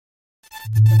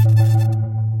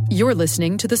You're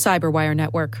listening to the Cyberwire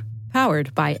Network,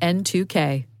 powered by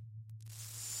N2K.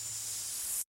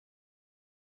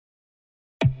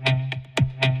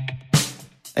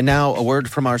 And now a word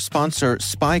from our sponsor,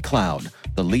 SpyCloud,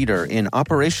 the leader in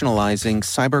operationalizing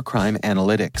cybercrime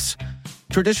analytics.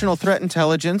 Traditional threat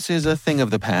intelligence is a thing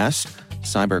of the past.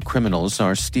 Cyber criminals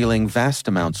are stealing vast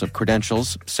amounts of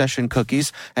credentials, session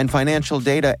cookies, and financial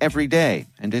data every day,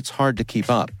 and it's hard to keep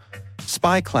up.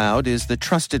 SpyCloud is the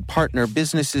trusted partner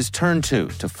businesses turn to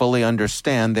fully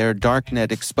understand their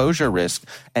darknet exposure risk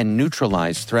and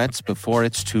neutralize threats before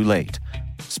it's too late.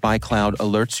 SpyCloud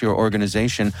alerts your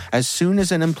organization as soon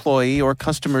as an employee or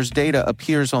customer's data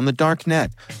appears on the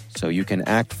darknet, so you can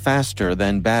act faster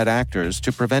than bad actors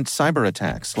to prevent cyber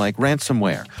attacks like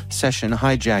ransomware, session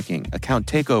hijacking, account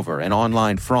takeover, and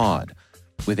online fraud.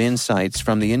 With insights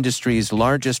from the industry's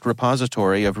largest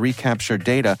repository of recaptured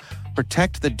data,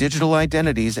 protect the digital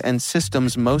identities and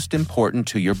systems most important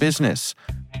to your business.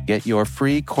 Get your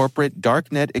free corporate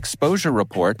darknet exposure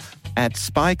report at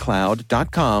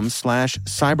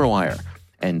spycloud.com/cyberwire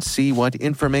and see what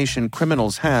information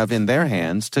criminals have in their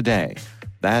hands today.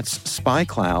 That's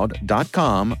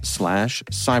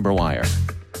spycloud.com/cyberwire.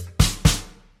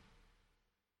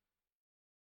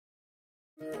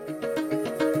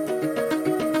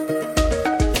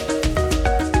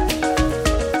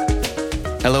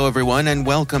 Hello, everyone, and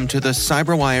welcome to the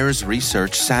CyberWire's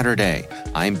Research Saturday.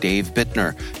 I'm Dave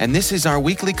Bittner, and this is our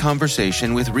weekly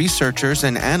conversation with researchers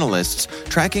and analysts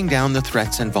tracking down the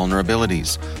threats and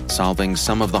vulnerabilities, solving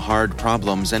some of the hard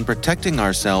problems, and protecting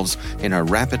ourselves in a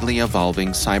rapidly evolving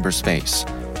cyberspace.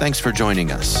 Thanks for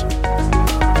joining us.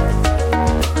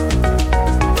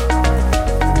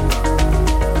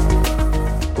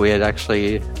 We had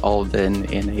actually all been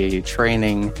in a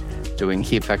training doing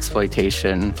heap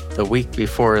exploitation the week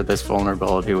before this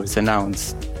vulnerability was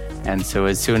announced. And so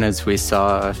as soon as we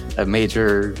saw a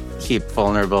major heap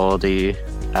vulnerability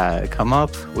come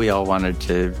up, we all wanted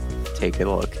to take a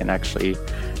look and actually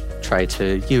try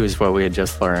to use what we had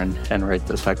just learned and write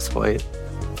this exploit.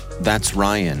 That's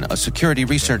Ryan, a security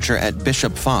researcher at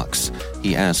Bishop Fox.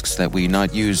 He asks that we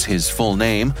not use his full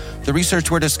name. The research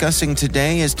we're discussing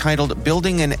today is titled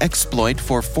Building an Exploit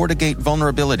for FortiGate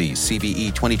Vulnerability,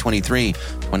 CVE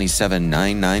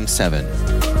 2023-27997.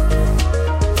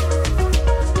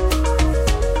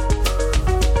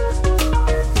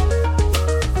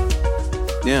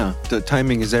 Yeah, the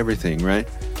timing is everything, right?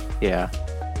 Yeah.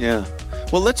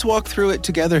 Well, let's walk through it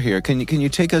together here. Can you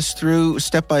take us through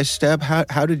step by step?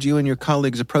 How did you and your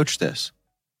colleagues approach this?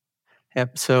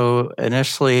 Yep. So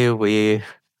initially,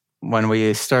 when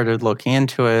we started looking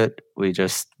into it, we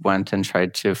just went and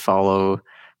tried to follow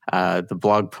the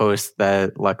blog post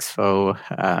that Lexfo,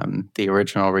 the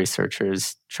original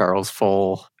researchers, Charles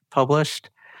Foll, published.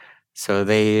 So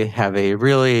they have a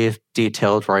really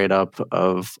detailed write-up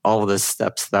of all of the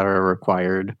steps that are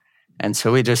required. And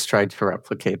so we just tried to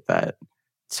replicate that.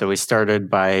 So we started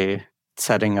by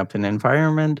setting up an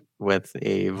environment with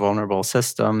a vulnerable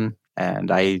system, and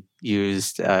I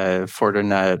used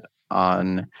Fortinet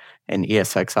on an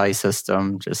ESXi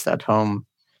system just at home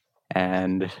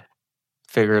and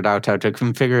figured out how to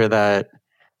configure that,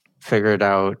 figured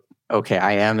out, okay,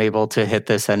 I am able to hit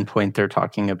this endpoint they're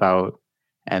talking about,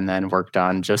 and then worked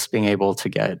on just being able to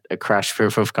get a crash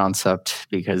proof of concept,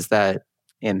 because that,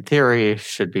 in theory,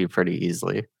 should be pretty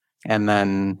easily. And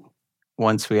then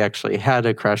once we actually had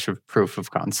a crash proof of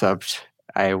concept,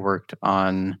 I worked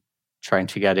on trying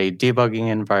to get a debugging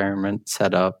environment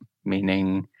set up,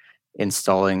 meaning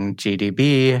installing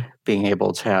GDB, being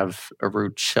able to have a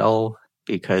root shell,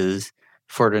 because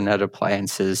Fortinet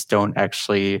appliances don't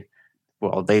actually,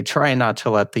 they try not to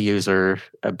let the user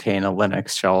obtain a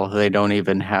Linux shell. They don't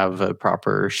even have a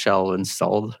proper shell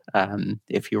installed.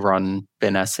 If you run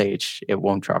binsh, it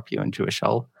won't drop you into a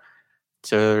shell.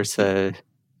 So there's a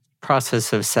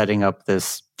process of setting up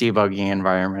this debugging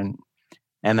environment.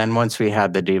 And then once we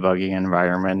had the debugging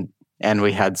environment and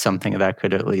we had something that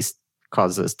could at least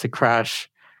cause us to crash,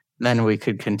 then we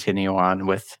could continue on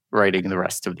with writing the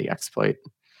rest of the exploit.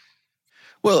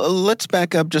 Well, let's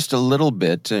back up just a little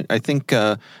bit. I think,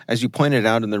 as you pointed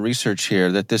out in the research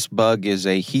here, that this bug is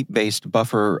a heap-based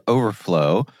buffer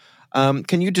overflow.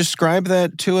 Can you describe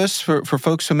that to us for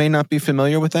folks who may not be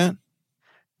familiar with that?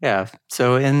 Yeah.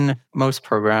 So in most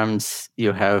programs,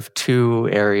 you have two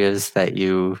areas that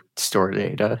you store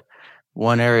data.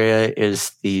 One area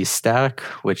is the stack,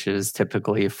 which is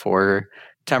typically for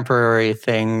temporary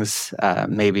things.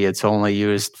 Maybe it's only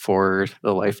used for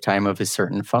the lifetime of a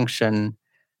certain function.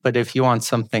 But if you want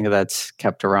something that's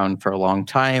kept around for a long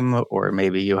time, or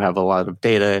maybe you have a lot of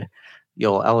data,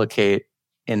 you'll allocate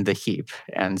in the heap.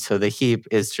 And so the heap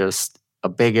is just a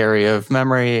big area of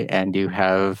memory, and you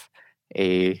have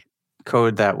a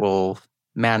code that will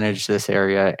manage this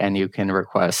area, and you can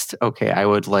request, okay, I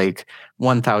would like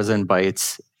 1,000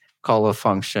 bytes, call a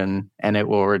function, and it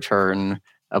will return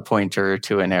a pointer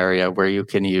to an area where you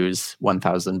can use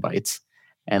 1,000 bytes.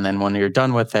 And then when you're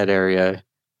done with that area,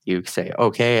 you say,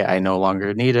 okay, I no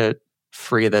longer need it,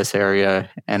 free this area,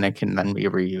 and it can then be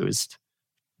reused.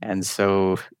 And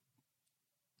so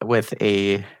with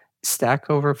a Stack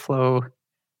Overflow,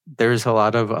 there's a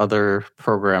lot of other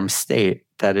program state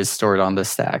that is stored on the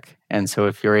stack. And so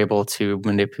if you're able to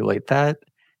manipulate that,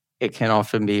 it can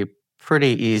often be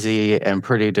pretty easy and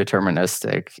pretty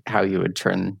deterministic how you would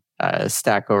turn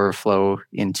Stack Overflow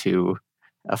into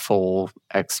a full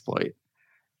exploit.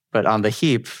 But on the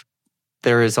heap,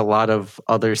 there is a lot of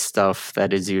other stuff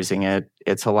that is using it.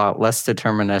 It's a lot less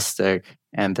deterministic,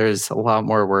 and there's a lot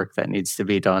more work that needs to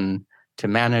be done to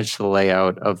manage the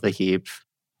layout of the heap.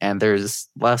 And there's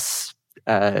less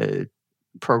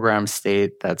program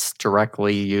state that's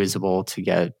directly usable to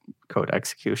get code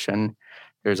execution.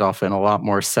 There's often a lot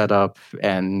more setup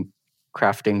and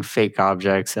crafting fake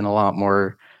objects and a lot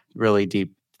more really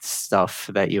deep stuff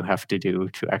that you have to do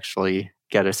to actually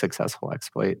get a successful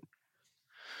exploit.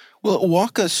 Well,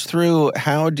 walk us through,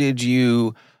 how did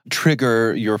you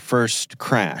trigger your first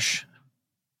crash?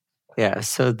 Yeah,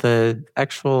 so the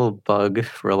actual bug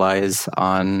relies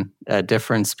on a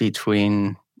difference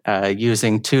between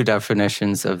using two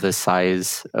definitions of the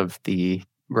size of the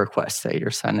request that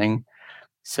you're sending.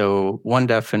 So one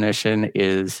definition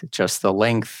is just the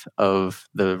length of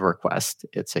the request.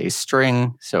 It's a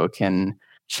string, so it can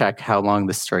check how long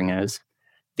the string is.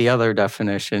 The other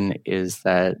definition is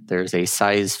that there's a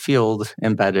size field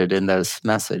embedded in this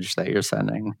message that you're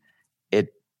sending.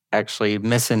 It actually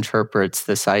misinterprets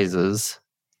the sizes.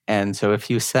 And so if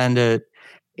you send it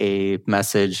a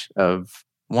message of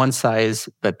one size,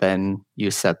 but then you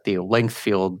set the length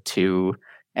field to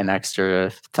an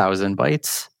extra 1,000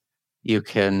 bytes, you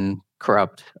can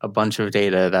corrupt a bunch of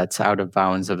data that's out of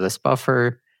bounds of this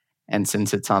buffer. And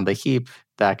since it's on the heap,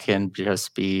 that can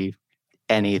just be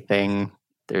anything.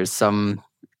 There's some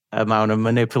amount of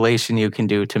manipulation you can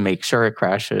do to make sure it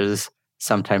crashes.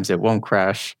 Sometimes it won't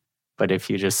crash. But if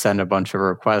you just send a bunch of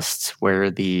requests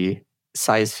where the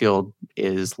size field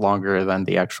is longer than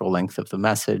the actual length of the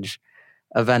message,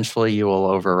 eventually you will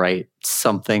overwrite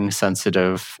something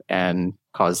sensitive and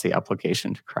cause the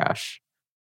application to crash.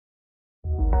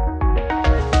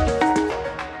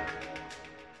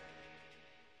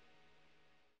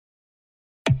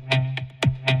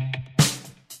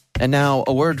 And now,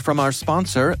 a word from our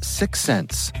sponsor,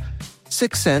 6sense.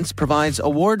 6sense provides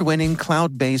award-winning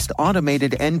cloud-based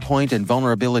automated endpoint and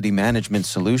vulnerability management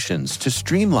solutions to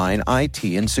streamline IT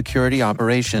and security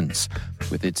operations.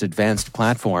 With its advanced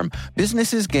platform,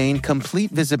 businesses gain complete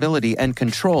visibility and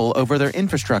control over their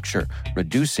infrastructure,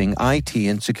 reducing IT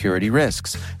and security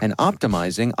risks and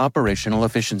optimizing operational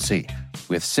efficiency.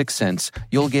 With 6sense,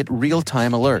 you'll get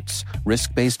real-time alerts,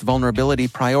 risk-based vulnerability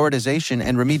prioritization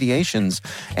and remediations,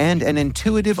 and an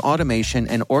intuitive automation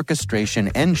and orchestration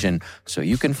engine so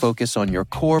you can focus on your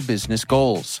core business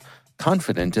goals,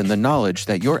 confident in the knowledge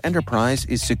that your enterprise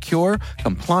is secure,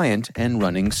 compliant, and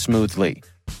running smoothly.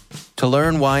 To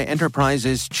learn why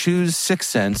enterprises choose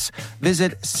 6sense,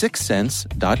 visit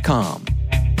 6sense.com.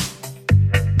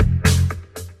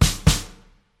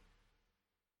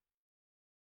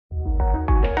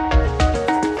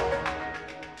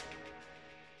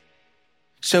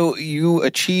 So you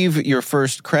achieve your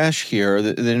first crash here,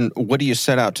 then what do you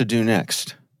set out to do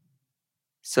next?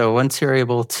 So once you're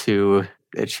able to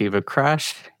achieve a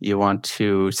crash, you want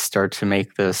to start to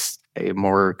make this a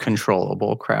more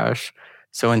controllable crash.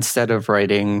 So instead of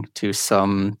writing to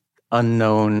some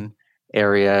unknown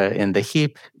area in the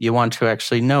heap, you want to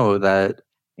actually know that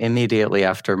immediately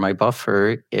after my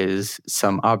buffer is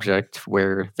some object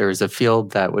where there's a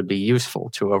field that would be useful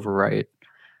to overwrite.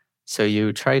 So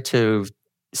you try to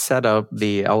set up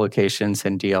the allocations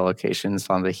and deallocations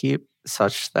on the heap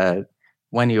such that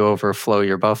when you overflow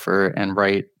your buffer and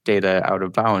write data out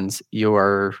of bounds, you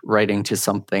are writing to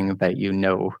something that you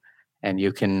know, and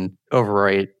you can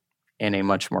overwrite in a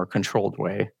much more controlled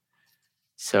way.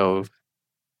 So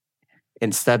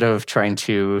instead of trying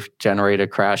to generate a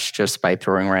crash just by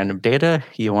throwing random data,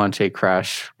 you want a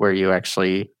crash where you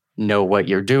actually know what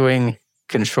you're doing,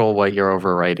 control what you're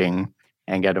overwriting,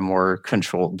 and get a more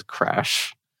controlled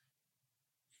crash.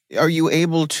 Are you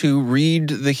able to read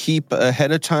the heap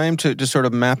ahead of time to sort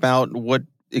of map out what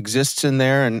exists in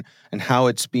there and how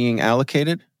it's being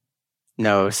allocated?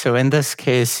 No. So in this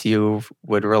case, you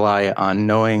would rely on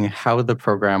knowing how the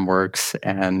program works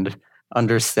and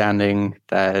understanding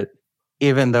that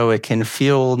even though it can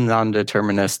feel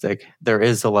non-deterministic, there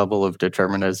is a level of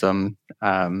determinism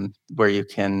where you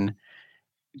can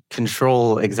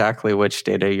control exactly which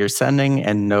data you're sending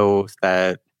and know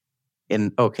that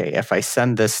if I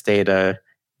send this data,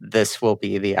 this will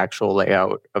be the actual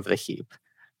layout of the heap.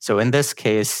 So in this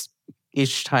case,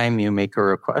 each time you make a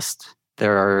request,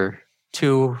 there are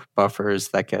two buffers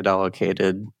that get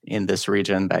allocated in this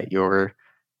region that you're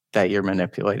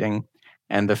manipulating.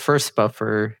 And the first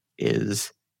buffer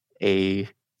is a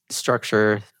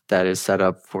structure that is set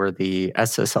up for the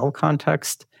SSL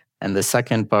context. And the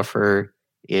second buffer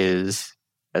is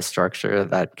a structure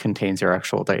that contains your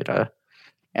actual data.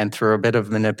 And through a bit of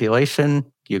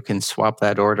manipulation, you can swap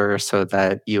that order so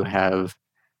that you have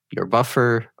your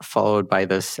buffer followed by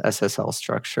this SSL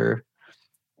structure.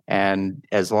 And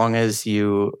as long as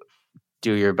you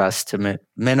do your best to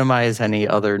minimize any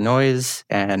other noise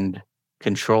and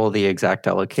control the exact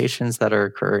allocations that are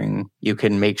occurring, you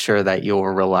can make sure that you'll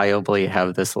reliably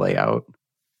have this layout.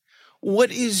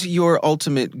 What is your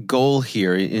ultimate goal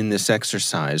here in this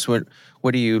exercise? What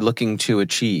are you looking to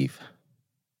achieve?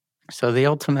 So the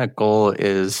ultimate goal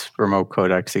is remote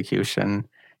code execution.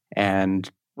 And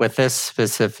with this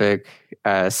specific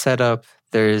setup,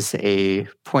 there's a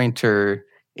pointer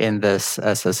in this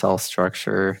SSL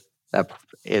structure that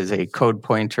is a code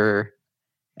pointer.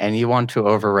 And you want to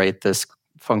overwrite this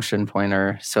function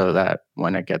pointer so that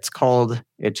when it gets called,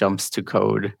 it jumps to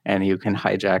code and you can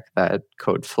hijack that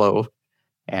code flow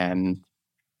and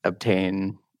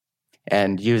obtain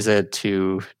and use it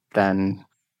to then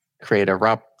create a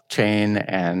ROP chain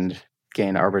and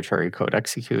gain arbitrary code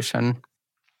execution.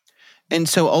 And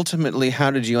so ultimately,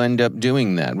 how did you end up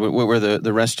doing that? What were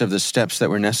the rest of the steps that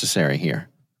were necessary here?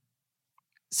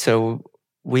 So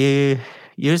we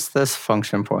use this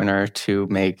function pointer to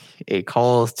make a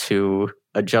call to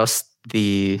adjust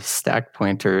the stack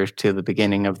pointer to the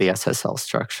beginning of the SSL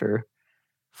structure.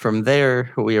 From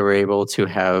there, we were able to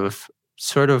have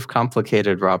sort of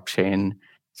complicated ROP chain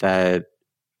that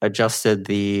adjusted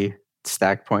the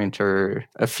stack pointer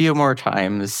a few more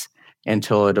times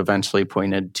until it eventually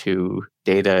pointed to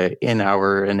data in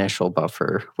our initial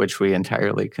buffer, which we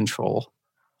entirely control.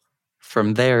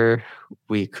 From there,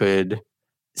 we could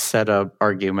set up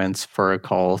arguments for a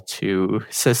call to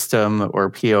system or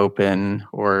popen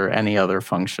or any other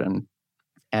function.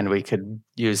 And we could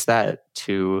use that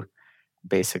to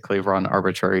basically run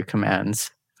arbitrary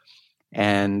commands.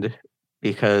 And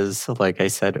because, like I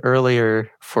said earlier,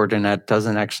 Fortinet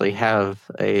doesn't actually have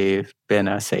a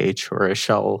bin sh or a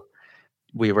shell,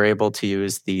 we were able to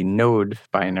use the node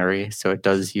binary. So it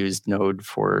does use node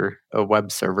for a web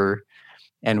server.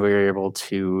 And we were able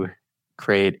to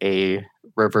create a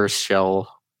reverse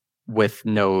shell with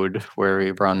node where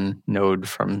we run node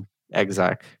from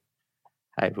exec.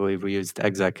 I believe we used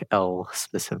exec L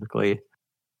specifically.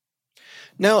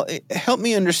 Now, help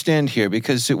me understand here,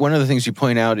 because one of the things you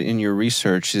point out in your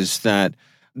research is that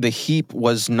the heap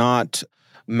was not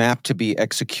mapped to be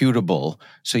executable,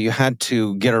 so you had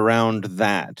to get around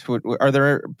that. Are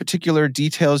there particular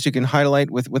details you can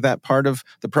highlight with that part of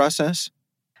the process?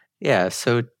 Yeah,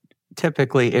 so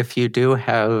typically if you do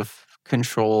have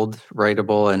controlled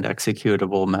writable and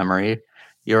executable memory,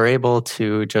 you're able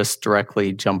to just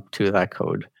directly jump to that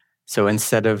code. So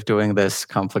instead of doing this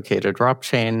complicated ROP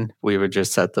chain, we would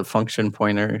just set the function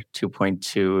pointer to point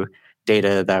to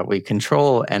data that we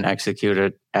control and execute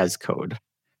it as code.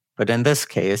 But in this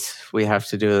case, we have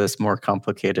to do this more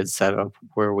complicated setup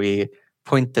where we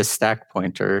point the stack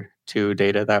pointer to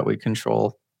data that we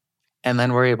control. And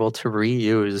then we're able to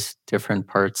reuse different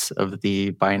parts of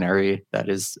the binary that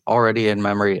is already in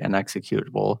memory and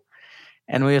executable.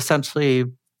 And we essentially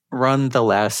run the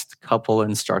last couple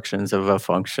instructions of a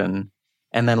function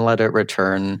and then let it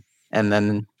return. And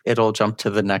then it'll jump to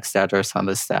the next address on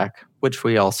the stack, which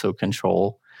we also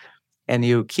control. And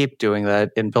you keep doing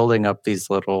that and building up these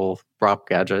little ROP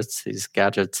gadgets, these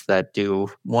gadgets that do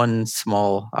one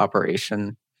small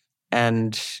operation.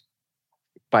 And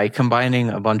by combining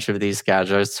a bunch of these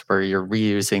gadgets where you're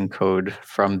reusing code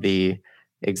from the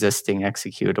existing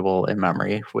executable in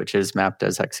memory, which is mapped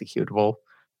as executable,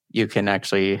 you can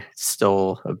actually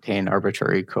still obtain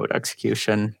arbitrary code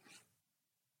execution.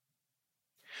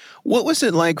 What was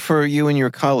it like for you and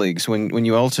your colleagues when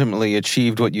you ultimately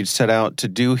achieved what you'd set out to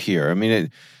do here? I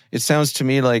mean, it sounds to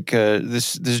me like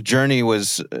this journey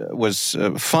was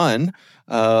fun.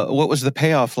 What was the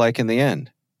payoff like in the end?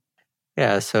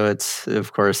 Yeah, so it's,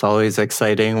 of course, always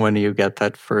exciting when you get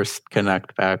that first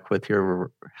connect back with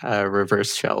your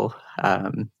reverse shell.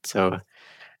 So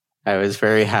I was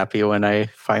very happy when I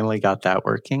finally got that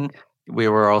working. We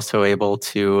were also able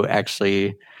to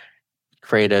actually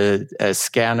create a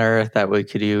scanner that we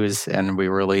could use, and we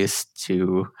released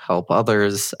to help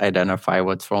others identify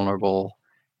what's vulnerable.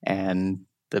 And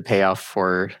the payoff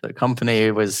for the company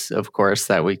was, of course,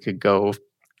 that we could go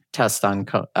test on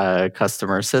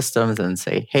customer systems and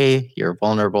say, hey, you're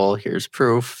vulnerable, here's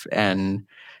proof, and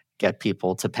get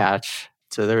people to patch.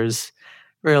 So there's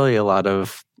really a lot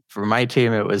of, for my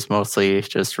team, it was mostly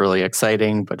just really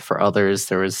exciting, but for others,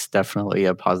 there was definitely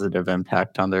a positive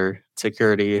impact on their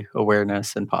security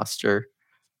awareness and posture.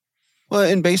 Well,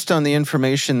 and based on the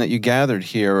information that you gathered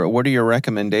here, what are your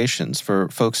recommendations for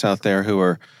folks out there who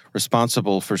are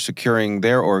responsible for securing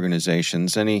their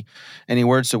organizations? Any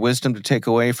words of wisdom to take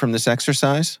away from this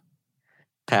exercise?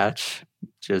 Patch.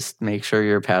 Just make sure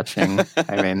you're patching.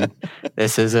 I mean,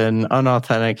 this is an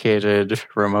unauthenticated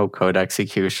remote code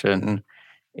execution.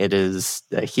 It is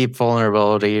a heap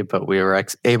vulnerability, but we were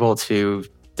able to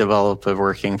develop a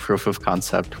working proof of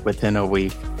concept within a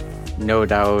week. No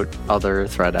doubt other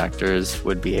threat actors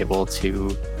would be able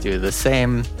to do the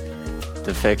same.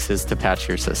 The fix is to patch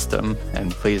your system,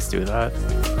 and please do that.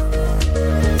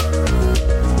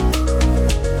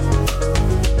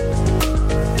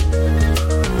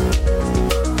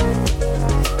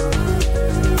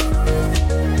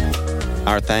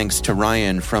 Our thanks to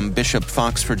Ryan from Bishop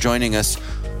Fox for joining us.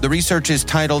 The research is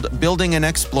titled Building an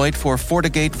Exploit for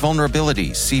FortiGate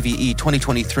Vulnerabilities, CVE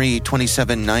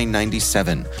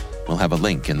 2023-27997. We'll have a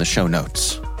link in the show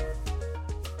notes.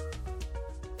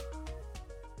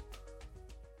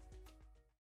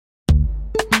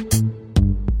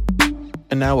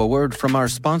 And now a word from our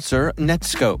sponsor,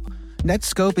 Netskope.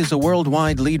 Netskope is a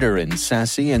worldwide leader in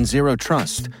SASE and Zero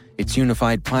Trust. Its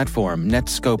unified platform,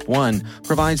 Netskope One,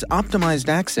 provides optimized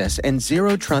access and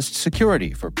Zero Trust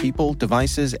security for people,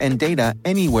 devices, and data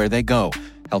anywhere they go,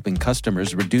 helping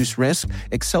customers reduce risk,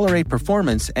 accelerate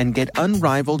performance, and get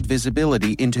unrivaled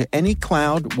visibility into any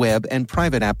cloud, web, and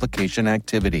private application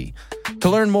activity. To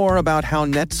learn more about how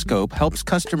Netskope helps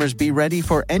customers be ready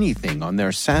for anything on their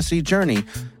SASE journey,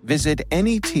 visit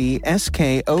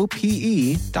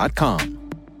netskope.com.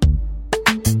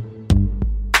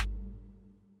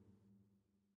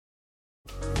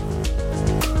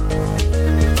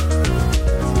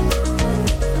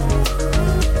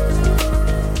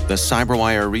 The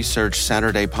CyberWire Research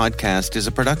Saturday podcast is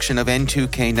a production of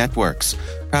N2K Networks,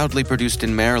 proudly produced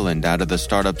in Maryland out of the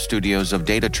startup studios of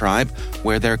Data Tribe,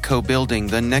 where they're co-building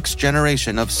the next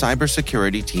generation of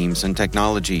cybersecurity teams and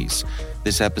technologies.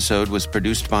 This episode was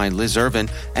produced by Liz Irvin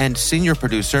and senior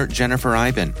producer Jennifer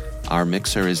Iben. Our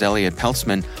mixer is Elliot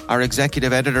Peltzman. Our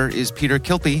executive editor is Peter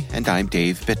Kilpie, and I'm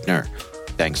Dave Bittner.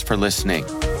 Thanks for listening.